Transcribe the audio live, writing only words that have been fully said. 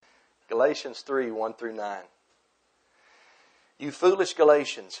Galatians 3, 1 through 9. You foolish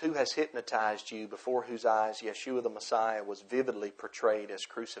Galatians, who has hypnotized you, before whose eyes Yeshua the Messiah was vividly portrayed as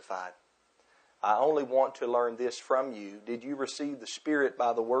crucified? I only want to learn this from you. Did you receive the Spirit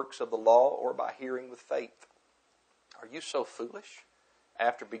by the works of the law or by hearing with faith? Are you so foolish?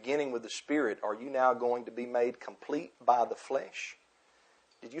 After beginning with the Spirit, are you now going to be made complete by the flesh?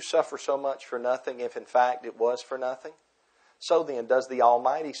 Did you suffer so much for nothing, if in fact it was for nothing? So then, does the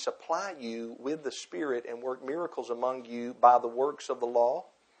Almighty supply you with the Spirit and work miracles among you by the works of the law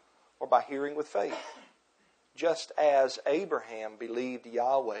or by hearing with faith? Just as Abraham believed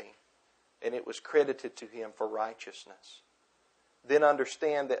Yahweh, and it was credited to him for righteousness. Then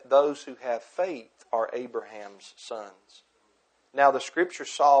understand that those who have faith are Abraham's sons. Now the Scripture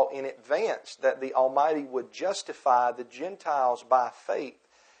saw in advance that the Almighty would justify the Gentiles by faith,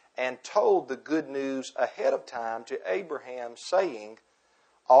 and told the good news ahead of time to Abraham, saying,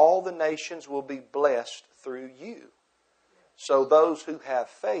 all the nations will be blessed through you. So those who have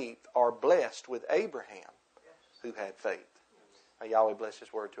faith are blessed with Abraham, who had faith. May Yahweh bless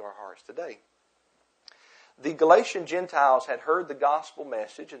His word to our hearts today. The Galatian Gentiles had heard the gospel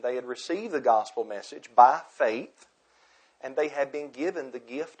message, and they had received the gospel message by faith, and they had been given the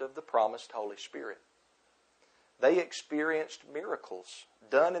gift of the promised Holy Spirit. They experienced miracles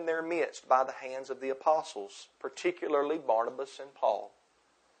done in their midst by the hands of the apostles, particularly Barnabas and Paul.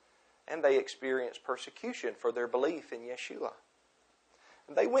 And they experienced persecution for their belief in Yeshua.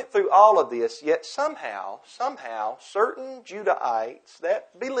 And they went through all of this, yet somehow, certain Judahites that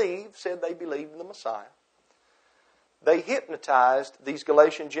said they believed in the Messiah, they hypnotized these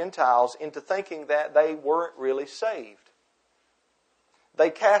Galatian Gentiles into thinking that they weren't really saved. They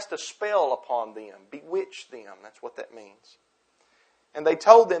cast a spell upon them, bewitched them. That's what that means. And they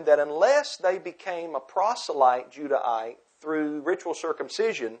told them that unless they became a proselyte Judahite through ritual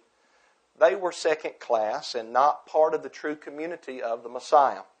circumcision, they were second class and not part of the true community of the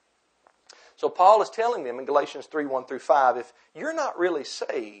Messiah. So Paul is telling them in Galatians 3, 1 through 5, if you're not really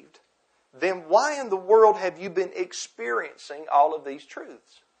saved, then why in the world have you been experiencing all of these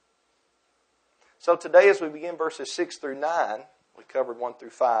truths? So today as we begin verses 6 through 9, we covered 1 through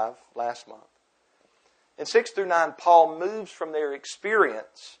 5 last month. In 6 through 9, Paul moves from their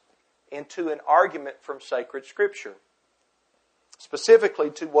experience into an argument from sacred Scripture, specifically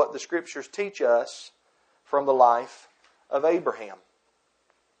to what the Scriptures teach us from the life of Abraham.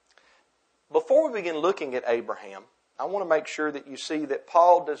 Before we begin looking at Abraham, I want to make sure that you see that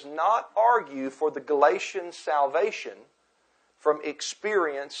Paul does not argue for the Galatians' salvation from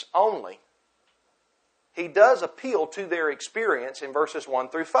experience only. He does appeal to their experience in verses 1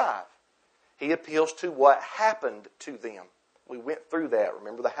 through 5. He appeals to what happened to them. We went through that.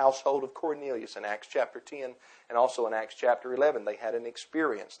 Remember the household of Cornelius in Acts chapter 10 and also in Acts chapter 11. They had an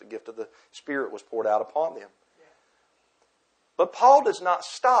experience. The gift of the Spirit was poured out upon them. But Paul does not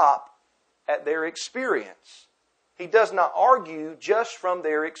stop at their experience. He does not argue just from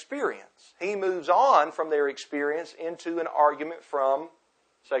their experience. He moves on from their experience into an argument from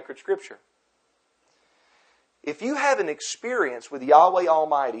sacred Scripture. If you have an experience with Yahweh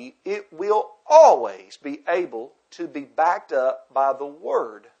Almighty, it will always be able to be backed up by the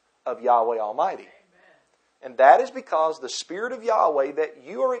Word of Yahweh Almighty. Amen. And that is because the Spirit of Yahweh that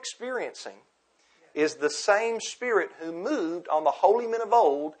you are experiencing is the same Spirit who moved on the holy men of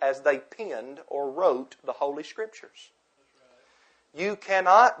old as they penned or wrote the Holy Scriptures. Right. You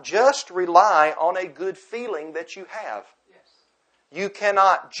cannot just rely on a good feeling that you have. You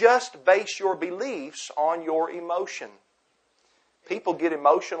cannot just base your beliefs on your emotion. People get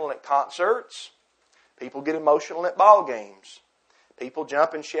emotional at concerts. People get emotional at ball games. People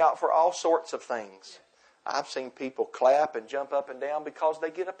jump and shout for all sorts of things. I've seen people clap and jump up and down because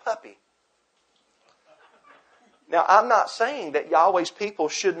they get a puppy. Now, I'm not saying that Yahweh's people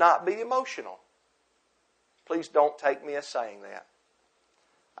should not be emotional. Please don't take me as saying that.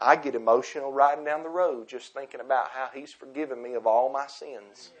 I get emotional riding down the road just thinking about how He's forgiven me of all my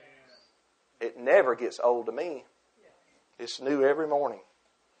sins. It never gets old to me. It's new every morning.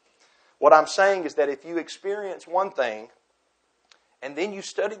 What I'm saying is that if you experience one thing and then you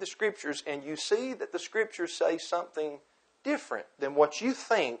study the Scriptures and you see that the Scriptures say something different than what you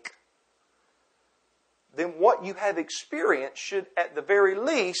think, then what you have experienced should at the very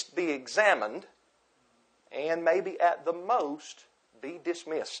least be examined and maybe at the most be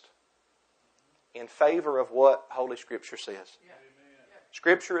dismissed in favor of what Holy Scripture says.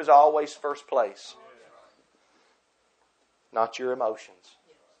 Scripture is always first place, not your emotions.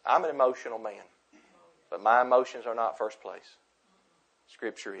 I'm an emotional man, but my emotions are not first place.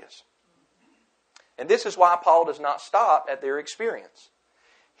 Scripture is. And this is why Paul does not stop at their experience.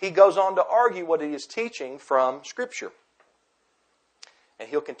 he goes on to argue what he is teaching from Scripture. And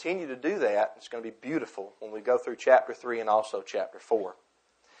he'll continue to do that. It's going to be beautiful when we go through chapter 3 and also chapter 4.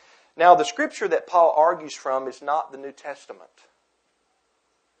 Now, the Scripture that Paul argues from is not the New Testament.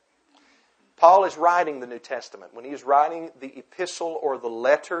 Paul is writing the New Testament. When he is writing the epistle or the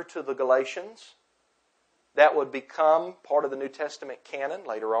letter to the Galatians, that would become part of the New Testament canon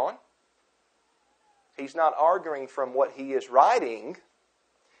later on. He's not arguing from what he is writing.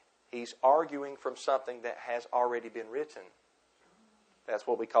 He's arguing from something that has already been written. That's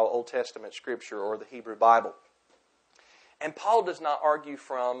what we call Old Testament Scripture or the Hebrew Bible. And Paul does not argue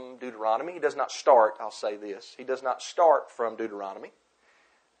from Deuteronomy. He does not start, I'll say this, he does not start from Deuteronomy,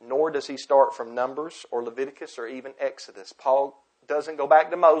 nor does he start from Numbers or Leviticus or even Exodus. Paul doesn't go back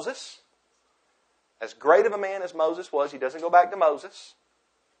to Moses. As great of a man as Moses was, he doesn't go back to Moses.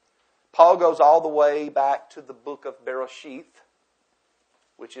 Paul goes all the way back to the book of Bereshith,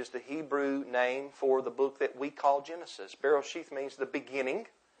 which is the Hebrew name for the book that we call Genesis. Bereshith means the beginning.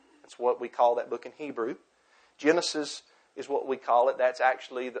 That's what we call that book in Hebrew. Genesis is what we call it. That's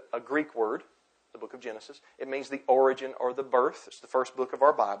actually a Greek word, the book of Genesis. It means the origin or the birth. It's the first book of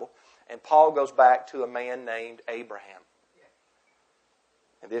our Bible. And Paul goes back to a man named Abraham.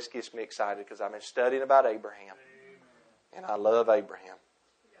 And this gets me excited because I've been studying about Abraham. And I love Abraham.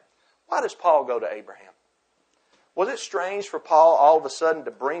 Why does Paul go to Abraham? Was it strange for Paul all of a sudden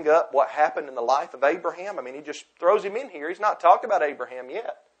to bring up what happened in the life of Abraham? I mean, he just throws him in here. He's not talked about Abraham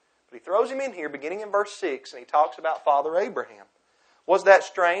yet. But he throws him in here beginning in verse 6 and he talks about Father Abraham. Was that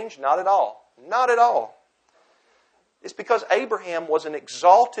strange? Not at all. Not at all. It's because Abraham was an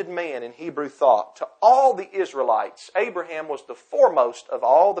exalted man in Hebrew thought. To all the Israelites, Abraham was the foremost of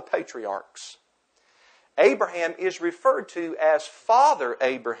all the patriarchs. Abraham is referred to as Father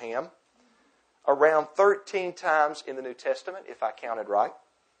Abraham around 13 times in the New Testament, if I counted right.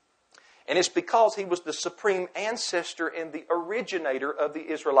 And it's because he was the supreme ancestor and the originator of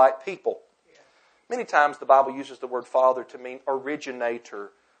the Israelite people. Many times the Bible uses the word father to mean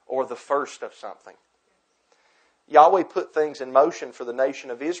originator or the first of something. Yahweh put things in motion for the nation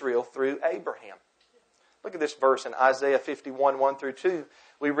of Israel through Abraham. Look at this verse in Isaiah 51, 1 through 2.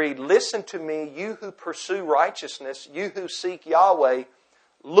 We read, "Listen to me, you who pursue righteousness, you who seek Yahweh.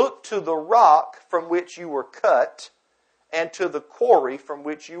 Look to the rock from which you were cut, and to the quarry from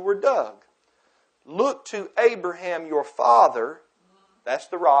which you were dug. Look to Abraham your father," that's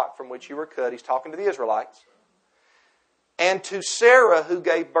the rock from which you were cut. He's talking to the Israelites. "And to Sarah who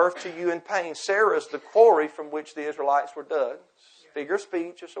gave birth to you in pain." Sarah's the quarry from which the Israelites were dug. Figure of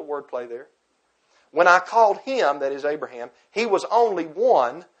speech, just a wordplay there. "When I called him," that is Abraham, "he was only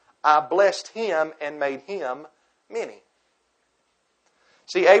one. I blessed him and made him many."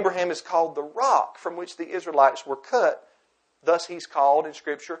 See, Abraham is called the rock from which the Israelites were cut. Thus he's called in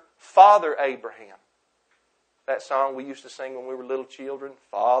Scripture Father Abraham. That song we used to sing when we were little children,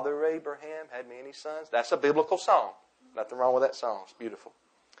 "Father Abraham had many sons." That's a biblical song. Nothing wrong with that song. It's beautiful.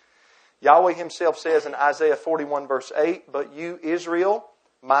 Yahweh himself says in Isaiah 41 verse 8, "But you, Israel,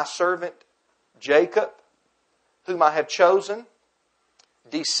 my servant Jacob, whom I have chosen,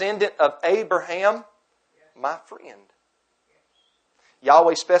 descendant of Abraham, my friend."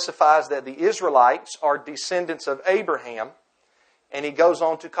 Yahweh specifies that the Israelites are descendants of Abraham, and he goes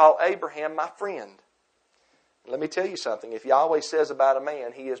on to call Abraham my friend. Let me tell you something. If Yahweh says about a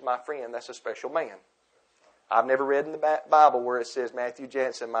man, he is my friend, that's a special man. I've never read in the Bible where it says Matthew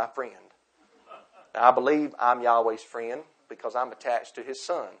Jansen, my friend. Now, I believe I'm Yahweh's friend because I'm attached to his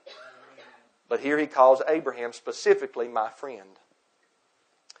son. But here he calls Abraham specifically my friend.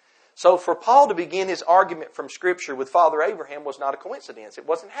 So for Paul to begin his argument from Scripture with Father Abraham was not a coincidence. It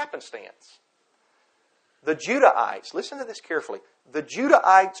wasn't happenstance. The Judahites, listen to this carefully. The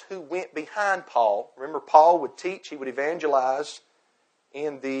Judahites who went behind Paul, remember Paul would teach, he would evangelize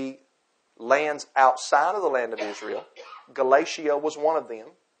in the lands outside of the land of Israel. Galatia was one of them.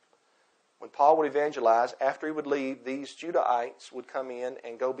 When Paul would evangelize, after he would leave, these Judahites would come in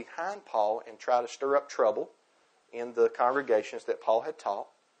and go behind Paul and try to stir up trouble in the congregations that Paul had taught.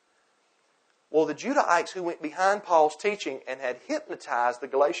 Well, the Judahites who went behind Paul's teaching and had hypnotized the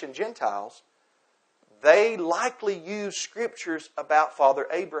Galatian Gentiles, they likely used scriptures about Father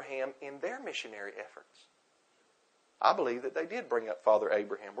Abraham in their missionary efforts. I believe that they did bring up Father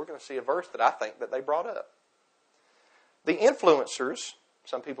Abraham. We're going to see a verse that I think that they brought up. The influencers,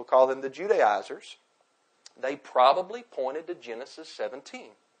 some people call them the Judaizers, they probably pointed to Genesis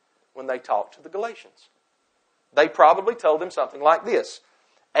 17 when they talked to the Galatians. They probably told them something like this: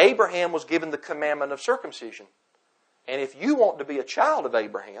 Abraham was given the commandment of circumcision. And if you want to be a child of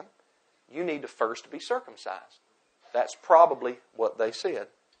Abraham, you need to first be circumcised. That's probably what they said.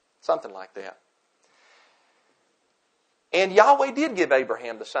 Something like that. And Yahweh did give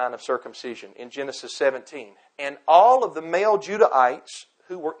Abraham the sign of circumcision in Genesis 17. And all of the male Judahites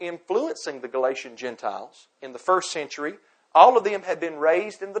who were influencing the Galatian Gentiles in the first century, all of them had been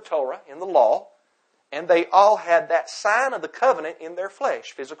raised in the Torah, in the law, and they all had that sign of the covenant in their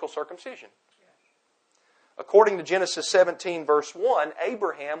flesh, physical circumcision. According to Genesis 17 verse 1,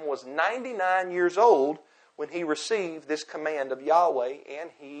 Abraham was 99 years old when he received this command of Yahweh, and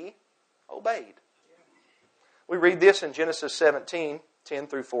he obeyed. We read this in Genesis 17, 10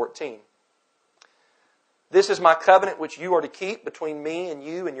 through 14. This is my covenant which you are to keep between me and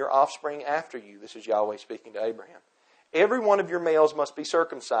you and your offspring after you. This is Yahweh speaking to Abraham. Every one of your males must be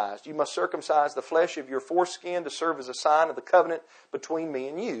circumcised. You must circumcise the flesh of your foreskin to serve as a sign of the covenant between me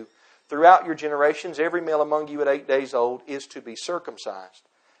and you. Throughout your generations, every male among you at 8 days old is to be circumcised.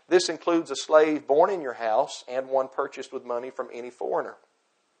 This includes a slave born in your house and one purchased with money from any foreigner.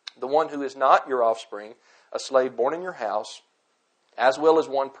 The one who is not your offspring, a slave born in your house, as well as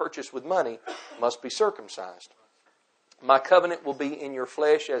one purchased with money, must be circumcised. My covenant will be in your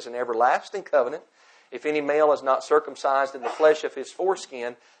flesh as an everlasting covenant. If any male is not circumcised in the flesh of his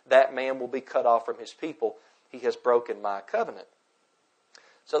foreskin, that man will be cut off from his people. He has broken my covenant.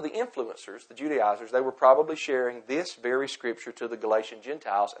 So the influencers, the Judaizers, they were probably sharing this very scripture to the Galatian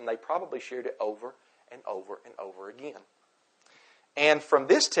Gentiles, and they probably shared it over and over and over again. And from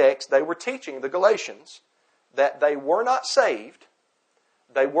this text, they were teaching the Galatians that they were not saved,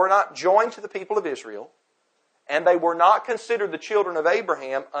 they were not joined to the people of Israel, and they were not considered the children of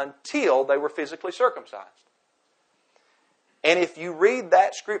Abraham until they were physically circumcised. And if you read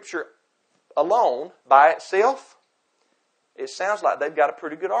that scripture alone, by itself, it sounds like they've got a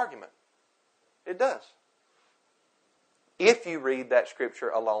pretty good argument. It does. If you read that scripture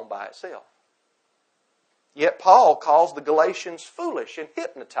alone by itself. Yet Paul calls the Galatians foolish and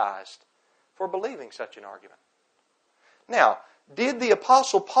hypnotized for believing such an argument. Now, did the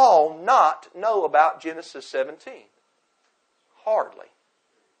Apostle Paul not know about Genesis 17? Hardly.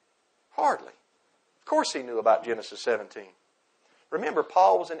 Hardly. Of course he knew about Genesis 17. Remember,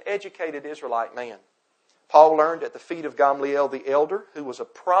 Paul was an educated Israelite man. Paul learned at the feet of Gamaliel the elder, who was a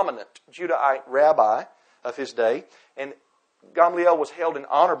prominent Judahite rabbi of his day. And Gamaliel was held in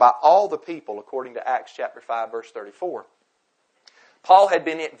honor by all the people, according to Acts chapter 5, verse 34. Paul had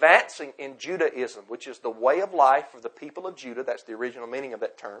been advancing in Judaism, which is the way of life for the people of Judah. That's the original meaning of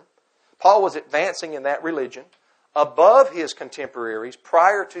that term. Paul was advancing in that religion above his contemporaries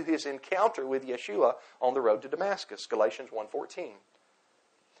prior to his encounter with Yeshua on the road to Damascus, Galatians 1:14.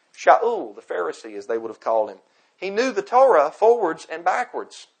 Shaul, the Pharisee, as they would have called him, he knew the Torah forwards and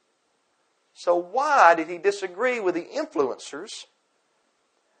backwards. So why did he disagree with the influencers'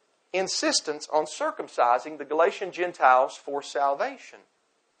 insistence on circumcising the Galatian Gentiles for salvation?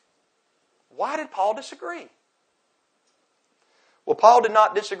 Why did Paul disagree? Well, Paul did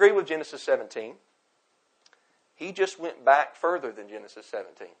not disagree with Genesis 17. He just went back further than Genesis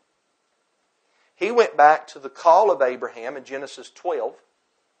 17. He went back to the call of Abraham in Genesis 12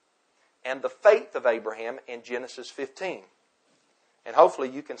 and the faith of Abraham in Genesis 15. And hopefully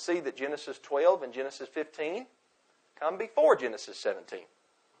you can see that Genesis 12 and Genesis 15 come before Genesis 17.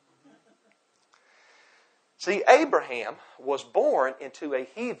 See, Abraham was born into a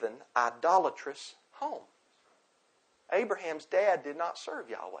heathen, idolatrous home. Abraham's dad did not serve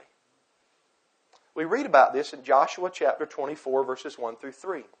Yahweh. We read about this in Joshua chapter 24, verses 1 through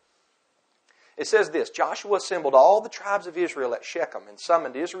 3. It says this: Joshua assembled all the tribes of Israel at Shechem and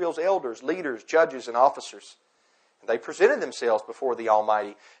summoned Israel's elders, leaders, judges, and officers. And they presented themselves before the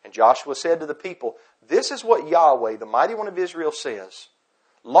Almighty. And Joshua said to the people, "This is what Yahweh, the Mighty One of Israel, says.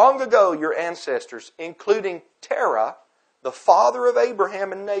 Long ago your ancestors, including Terah, the father of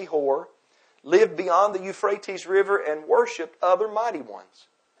Abraham and Nahor, lived beyond the Euphrates River and worshipped other mighty ones.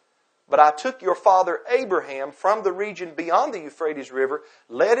 But I took your father Abraham from the region beyond the Euphrates River,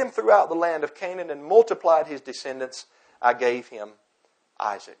 led him throughout the land of Canaan, and multiplied his descendants. I gave him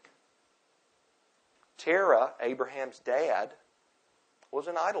Isaac." Terah, Abraham's dad, was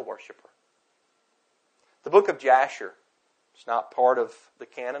an idol worshiper. The book of Jasher, it's not part of the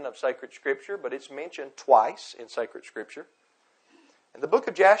canon of sacred scripture, but it's mentioned twice in sacred scripture. And the book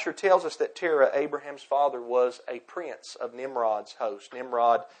of Jasher tells us that Terah, Abraham's father, was a prince of Nimrod's host.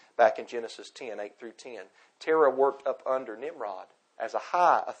 Nimrod, back in Genesis 10, 8 through 10. Terah worked up under Nimrod as a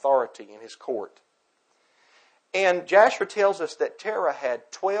high authority in his court. And Jasher tells us that Terah had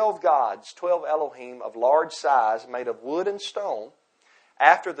 12 gods, 12 Elohim of large size, made of wood and stone,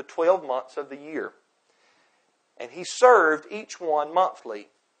 after the 12 months of the year. And he served each one monthly.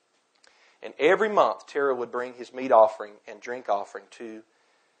 And every month Terah would bring his meat offering and drink offering to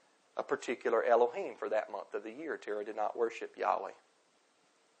a particular Elohim for that month of the year. Terah did not worship Yahweh.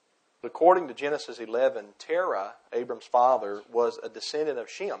 According to Genesis 11, Terah, Abram's father, was a descendant of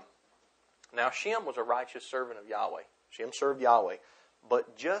Shem. Now, Shem was a righteous servant of Yahweh. Shem served Yahweh.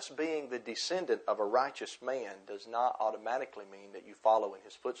 But just being the descendant of a righteous man does not automatically mean that you follow in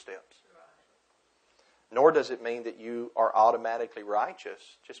his footsteps. Nor does it mean that you are automatically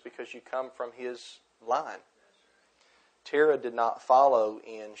righteous just because you come from his line. Terah did not follow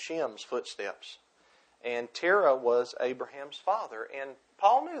in Shem's footsteps. And Terah was Abraham's father. And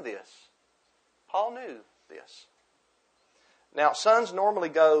Paul knew this. Paul knew this. Now, sons normally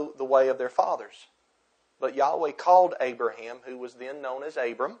go the way of their fathers. But Yahweh called Abraham, who was then known as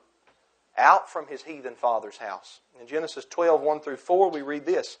Abram, out from his heathen father's house. In Genesis 12, 1 through 4, we read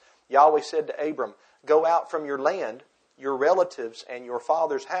this. Yahweh said to Abram, "Go out from your land, your relatives, and your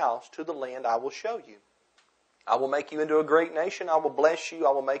father's house to the land I will show you. I will make you into a great nation. I will bless you.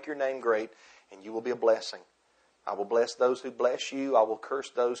 I will make your name great, and you will be a blessing. I will bless those who bless you. I will curse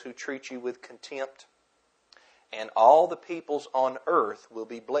those who treat you with contempt. And all the peoples on earth will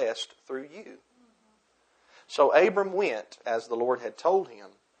be blessed through you." So Abram went as the Lord had told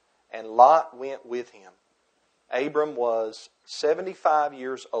him, and Lot went with him. Abram was 75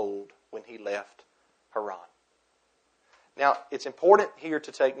 years old when he left Haran. Now, it's important here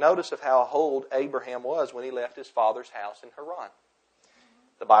to take notice of how old Abraham was when he left his father's house in Haran.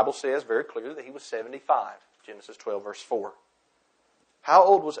 The Bible says very clearly that he was 75, Genesis 12, verse 4. How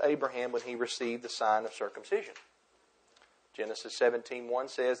old was Abraham when he received the sign of circumcision? Genesis 17:1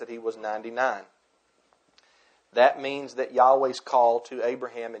 says that he was 99. That means that Yahweh's call to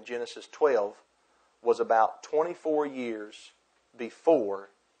Abraham in Genesis 12 was about 24 years before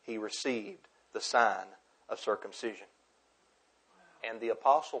he received the sign of circumcision. And the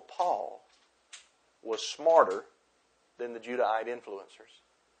Apostle Paul was smarter than the Judahite influencers,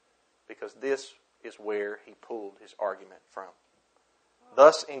 because this is where he pulled his argument from.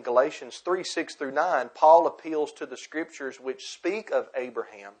 Thus, in Galatians 3, 6 through 9, Paul appeals to the Scriptures which speak of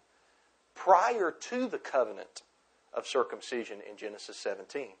Abraham prior to the covenant of circumcision in Genesis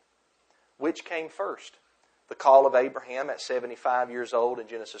 17. Which came first? The call of Abraham at 75 years old in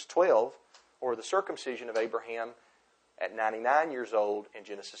Genesis 12, or the circumcision of Abraham at 99 years old in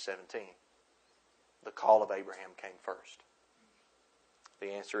Genesis 17? The call of Abraham came first.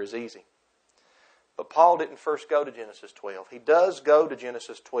 The answer is easy. But Paul didn't first go to Genesis 12. He does go to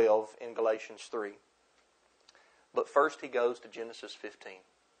Genesis 12 in Galatians 3. But first he goes to Genesis 15.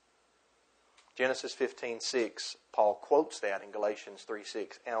 Genesis 15:6, Paul quotes that in Galatians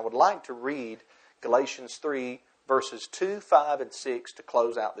 3:6. And I would like to read Galatians 3, verses 2, 5, and 6 to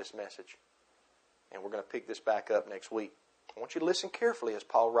close out this message. And we're going to pick this back up next week. I want you to listen carefully as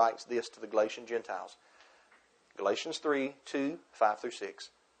Paul writes this to the Galatian Gentiles. Galatians 3, 2, 5 through 6.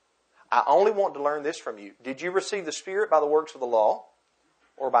 I only want to learn this from you. Did you receive the Spirit by the works of the law,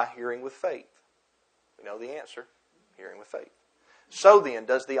 or by hearing with faith? We know the answer. Hearing with faith. So then,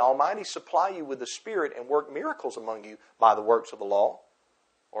 does the Almighty supply you with the Spirit and work miracles among you by the works of the law,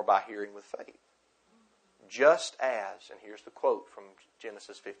 or by hearing with faith? Just as, and here's the quote from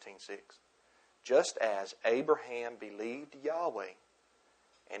Genesis 15:6, just as Abraham believed Yahweh,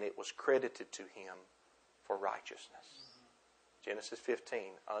 and it was credited to him for righteousness. Genesis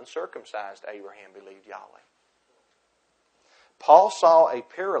 15, uncircumcised Abraham believed Yahweh. Paul saw a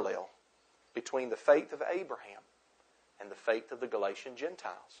parallel between the faith of Abraham and the faith of the Galatian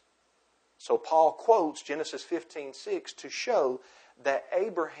Gentiles. So Paul quotes Genesis 15:6 to show that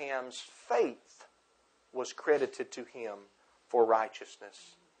Abraham's faith was credited to him for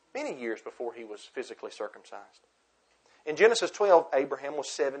righteousness many years before he was physically circumcised. In Genesis 12, Abraham was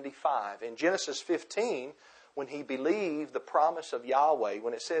 75. In Genesis 15, when he believed the promise of Yahweh,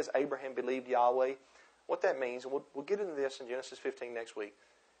 when it says Abraham believed Yahweh, what that means, and we'll get into this in Genesis 15 next week,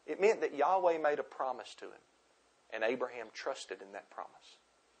 it meant that Yahweh made a promise to him, and Abraham trusted in that promise.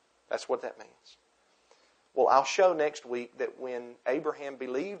 That's what that means. Well, I'll show next week that when Abraham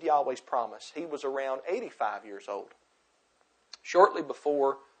believed Yahweh's promise, he was around 85 years old, shortly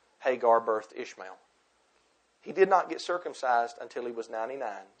before Hagar birthed Ishmael. He did not get circumcised until he was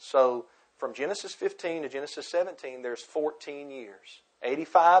 99. So from Genesis 15 to Genesis 17, there's 14 years.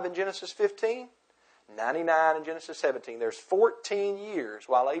 85 in Genesis 15, 99 in Genesis 17. There's 14 years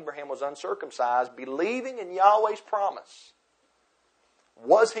while Abraham was uncircumcised, believing in Yahweh's promise.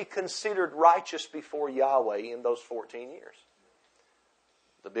 Was he considered righteous before Yahweh in those 14 years?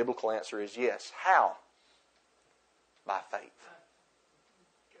 The biblical answer is yes. How? By faith.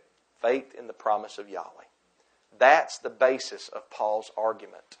 Faith in the promise of Yahweh. That's the basis of Paul's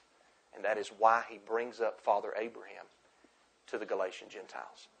argument. And that is why he brings up Father Abraham to the Galatian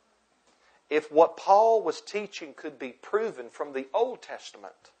Gentiles. if what Paul was teaching could be proven from the Old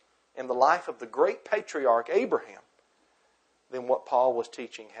Testament in the life of the great patriarch Abraham, then what Paul was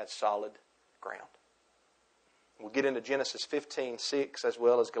teaching had solid ground. We'll get into Genesis 15:6 as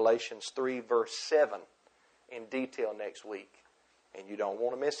well as Galatians 3 verse 7 in detail next week. And you don't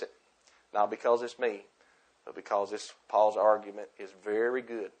want to miss it. Not because it's me, but because Paul's argument is very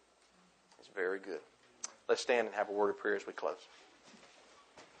good. It's very good. Let's stand and have a word of prayer as we close.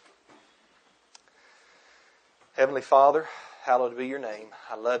 Heavenly Father, hallowed be your name.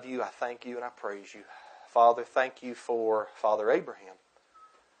 I love you, I thank you, and I praise you. Father, thank you for Father Abraham,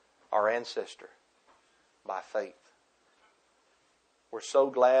 our ancestor, by faith. We're so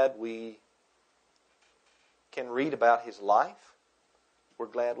glad we can read about his life. We're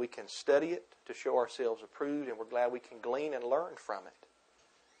glad we can study it to show ourselves approved, and we're glad we can glean and learn from it.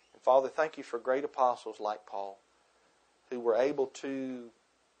 And Father, thank you for great apostles like Paul, who were able to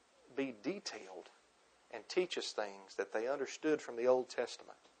be detailed and teach us things that they understood from the Old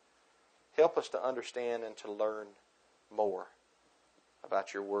Testament. Help us to understand and to learn more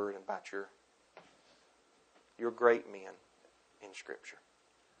about your word and about your great men in Scripture.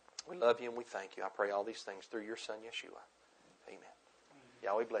 We love you and we thank you. I pray all these things through your Son, Yeshua. Amen.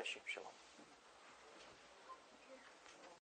 Yahweh bless you. Shalom.